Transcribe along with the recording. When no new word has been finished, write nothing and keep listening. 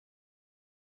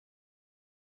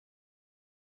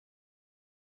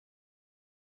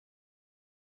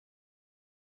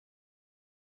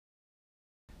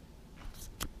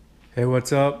Hey,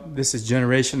 what's up? This is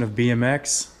Generation of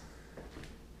BMX.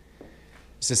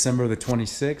 It's December the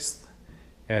 26th,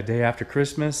 a day after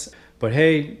Christmas. But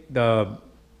hey, the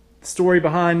story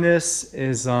behind this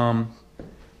is I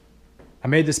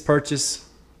made this purchase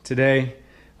today.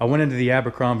 I went into the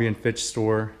Abercrombie Fitch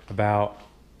store about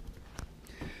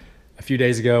a few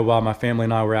days ago while my family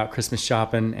and I were out Christmas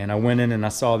shopping, and I went in and I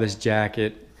saw this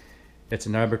jacket. It's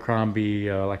an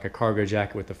Abercrombie, like a cargo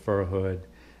jacket with a fur hood.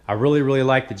 I really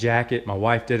liked the jacket. My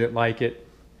wife didn't like it.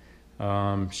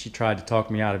 She tried to talk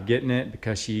me out of getting it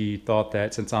because she thought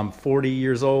that since I'm 40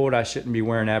 years old, I shouldn't be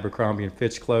wearing Abercrombie &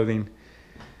 Fitch clothing.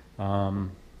 I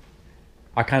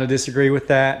kind of disagree with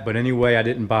that, but anyway, I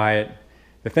didn't buy it.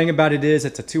 The thing about it is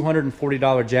it's a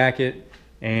 $240 jacket,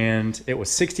 and it was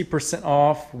 60%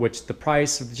 off, which the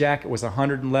price of the jacket was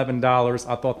 $111.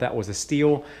 I thought that was a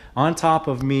steal. On top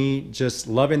of me just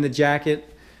loving the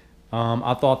jacket,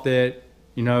 I thought that,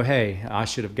 you know, hey, I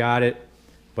should have got it,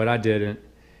 but I didn't.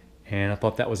 And I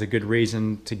thought that was a good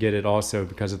reason to get it also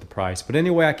because of the price. But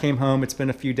anyway, I came home. It's been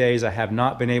a few days. I have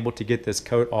not been able to get this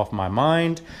coat off my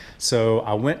mind. So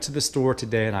I went to the store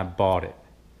today and I bought it.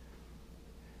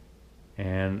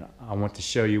 And I want to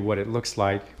show you what it looks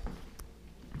like.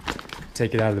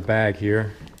 Take it out of the bag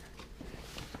here.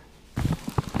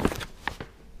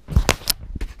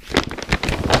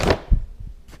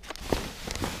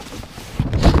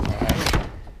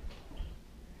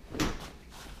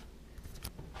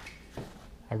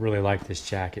 I really like this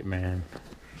jacket, man.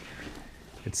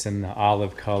 It's in the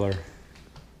olive color.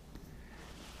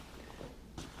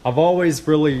 I've always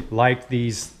really liked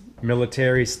these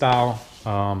military style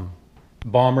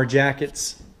bomber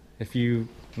jackets, if you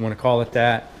want to call it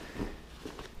that.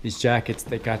 These jackets,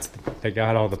 they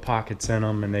got all the pockets in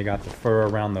them, and they got the fur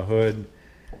around the hood.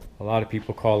 A lot of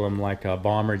people call them like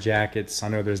bomber jackets. I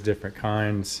know there's different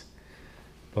kinds,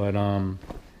 but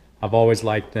I've always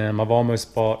liked them. I've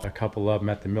almost bought a couple of them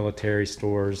at the military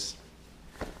stores,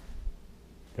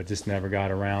 but just never got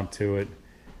around to it.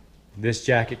 This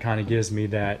jacket kind of gives me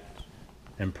that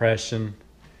impression,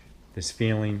 this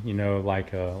feeling, you know,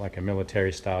 like a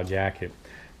military style jacket.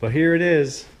 But here it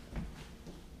is,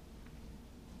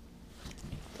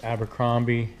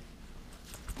 Abercrombie.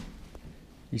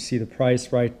 You see the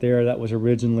price right there. That was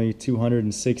originally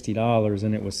 $260,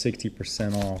 and it was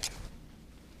 60% off.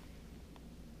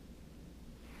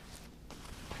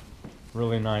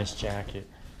 Really nice jacket.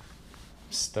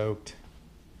 Stoked.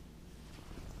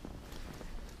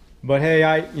 But hey,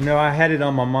 I had it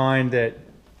on my mind that,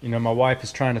 my wife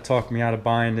is trying to talk me out of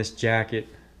buying this jacket,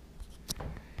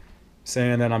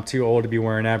 saying that I'm too old to be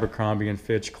wearing Abercrombie &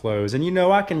 Fitch clothes. And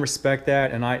I can respect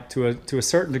that, and to a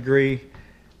certain degree,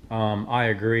 I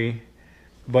agree.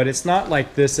 But it's not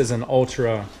like this is an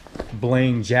ultra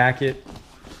bling jacket,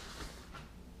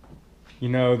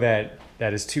 that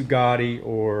is too gaudy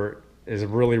or is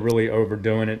really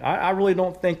overdoing it. I really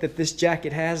don't think that this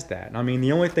jacket has that. I mean,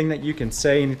 the only thing that you can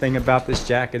say anything about this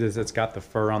jacket is it's got the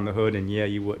fur on the hood, and yeah,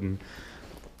 you wouldn't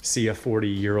see a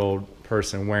 40-year-old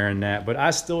person wearing that, but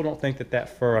I still don't think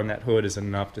that fur on that hood is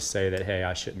enough to say that, hey,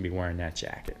 I shouldn't be wearing that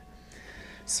jacket.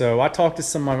 So I talked to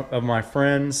some of my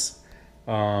friends,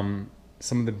 some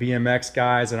of the BMX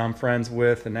guys that I'm friends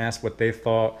with, and asked what they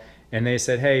thought, and they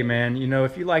said, hey man,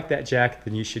 if you like that jacket,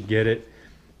 then you should get it.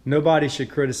 Nobody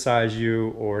should criticize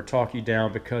you or talk you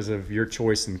down because of your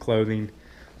choice in clothing,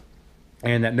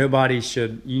 and that nobody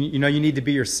should, you need to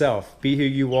be yourself, be who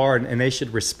you are, and they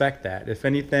should respect that. If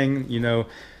anything,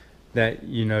 that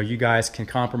you guys can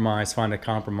compromise, find a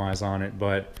compromise on it.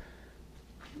 But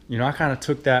I kind of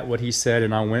took what he said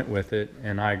and I went with it,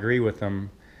 and I agree with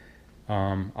him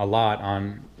a lot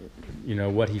on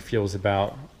what he feels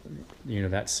about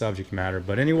that subject matter.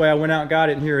 But anyway, I went out and got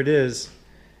it, and here it is.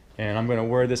 And I'm going to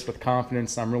wear this with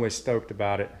confidence. I'm really stoked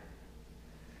about it.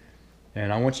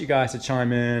 And I want you guys to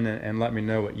chime in and let me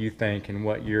know what you think and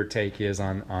what your take is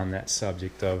on that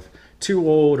subject of too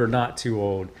old or not too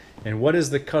old. And what is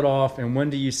the cutoff, and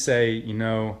when do you say,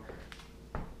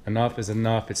 enough is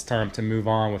enough, it's time to move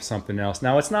on with something else.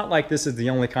 Now, it's not like this is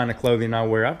the only kind of clothing I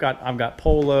wear. I've got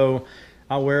polo.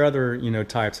 I wear other,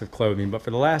 types of clothing. But for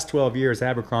the last 12 years,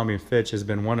 Abercrombie & Fitch has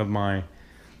been one of my...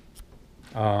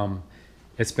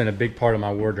 it's been a big part of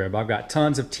my wardrobe. I've got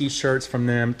tons of t-shirts from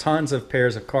them, tons of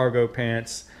pairs of cargo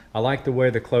pants. I like the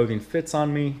way the clothing fits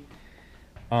on me.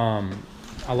 I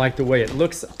like the way it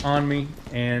looks on me.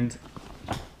 And,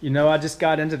 I just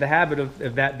got into the habit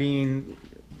of that being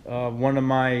one of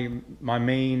my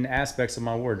main aspects of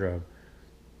my wardrobe.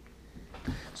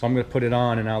 So I'm going to put it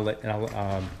on, and I'll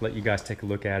let you guys take a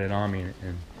look at it on me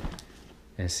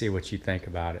and see what you think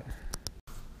about it.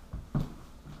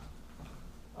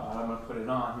 I'm going to put it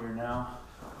on here now.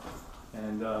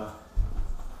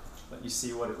 let you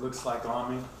see what it looks like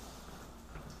on me.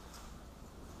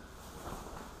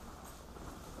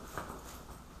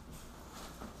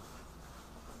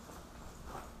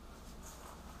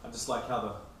 I just like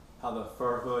how the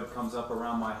fur hood comes up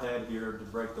around my head here to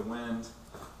break the wind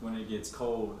when it gets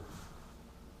cold.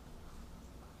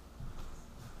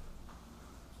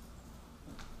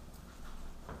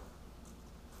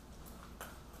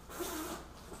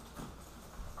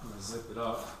 I'm gonna zip it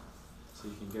up so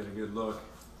you can get a good look.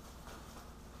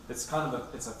 It's kind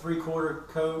of it's a 3/4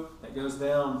 coat that goes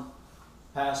down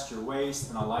past your waist,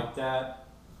 and I like that.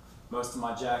 Most of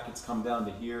my jackets come down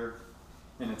to here,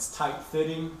 and it's tight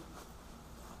fitting.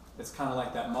 It's kind of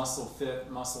like that muscle fit,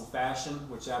 muscle fashion,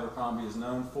 which Abercrombie is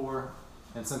known for.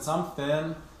 And since I'm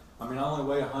thin, I mean, I only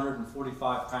weigh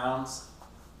 145 pounds,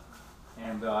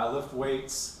 and I lift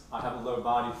weights. I have a low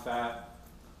body fat.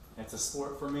 It's a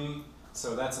sport for me,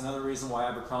 so that's another reason why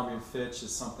Abercrombie Fitch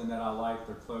is something that I like.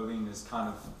 Their clothing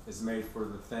is made for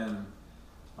the thin,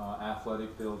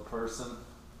 athletic build person.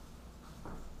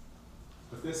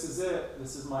 But this is it.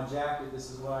 This is my jacket. This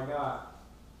is what I got.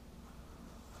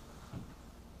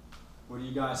 What do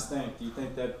you guys think? Do you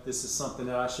think that this is something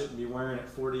that I shouldn't be wearing at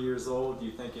 40 years old? Do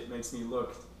you think it makes me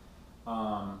look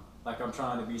like I'm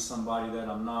trying to be somebody that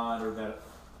I'm not, or that,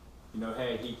 you know,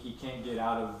 hey, he can't get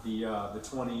out of the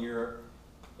 20-year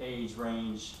age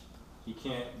range. He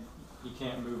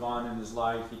can't move on in his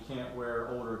life. He can't wear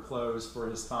older clothes for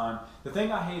his time. The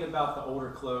thing I hate about the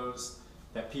older clothes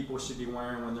that people should be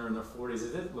wearing when they're in their 40s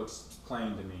is it looks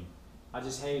plain to me. I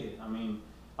just hate it. I mean,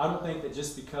 I don't think that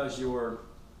just because you're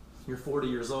 40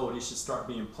 years old, you should start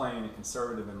being plain and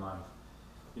conservative in life.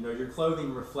 You know, your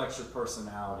clothing reflects your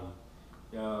personality.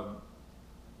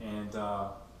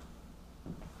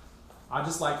 I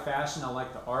just like fashion. I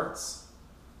like the arts,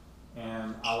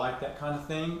 and I like that kind of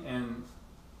thing. And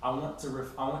I want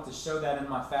to show that in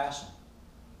my fashion.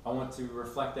 I want to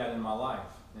reflect that in my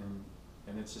life, and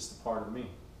it's just a part of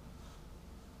me.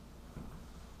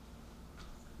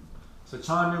 So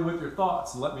chime in with your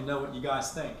thoughts and let me know what you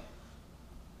guys think.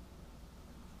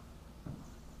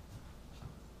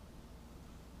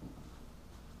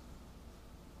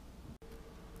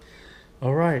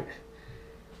 All right,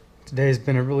 today's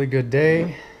been a really good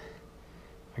day.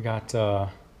 I got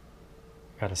a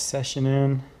session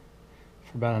in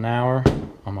for about an hour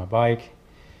on my bike,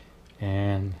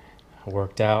 and I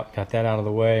worked out, got that out of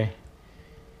the way,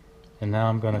 and now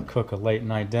I'm gonna cook a late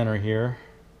night dinner here,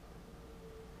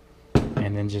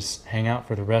 and then just hang out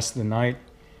for the rest of the night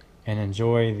and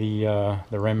enjoy the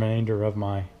remainder of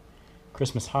my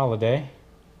Christmas holiday.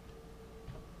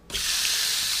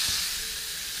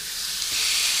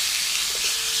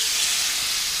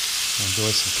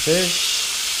 Enjoy some fish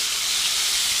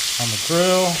on the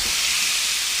grill.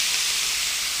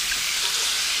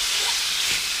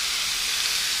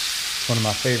 It's one of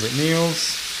my favorite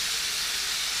meals.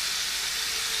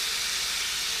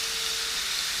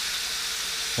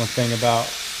 One thing about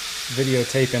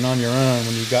videotaping on your own,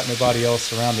 when you've got nobody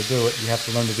else around to do it, you have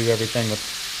to learn to do everything with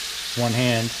one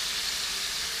hand.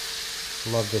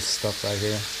 I love this stuff right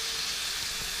here.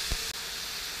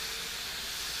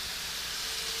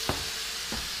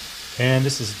 And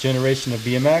this is Generation of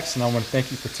BMX, and I want to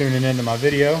thank you for tuning into my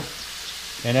video.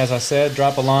 And as I said,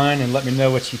 drop a line and let me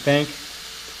know what you think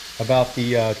about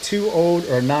the too old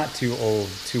or not too old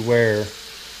to wear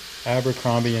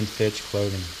Abercrombie & Fitch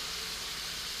clothing.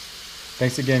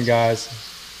 Thanks again, guys.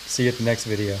 See you at the next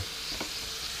video.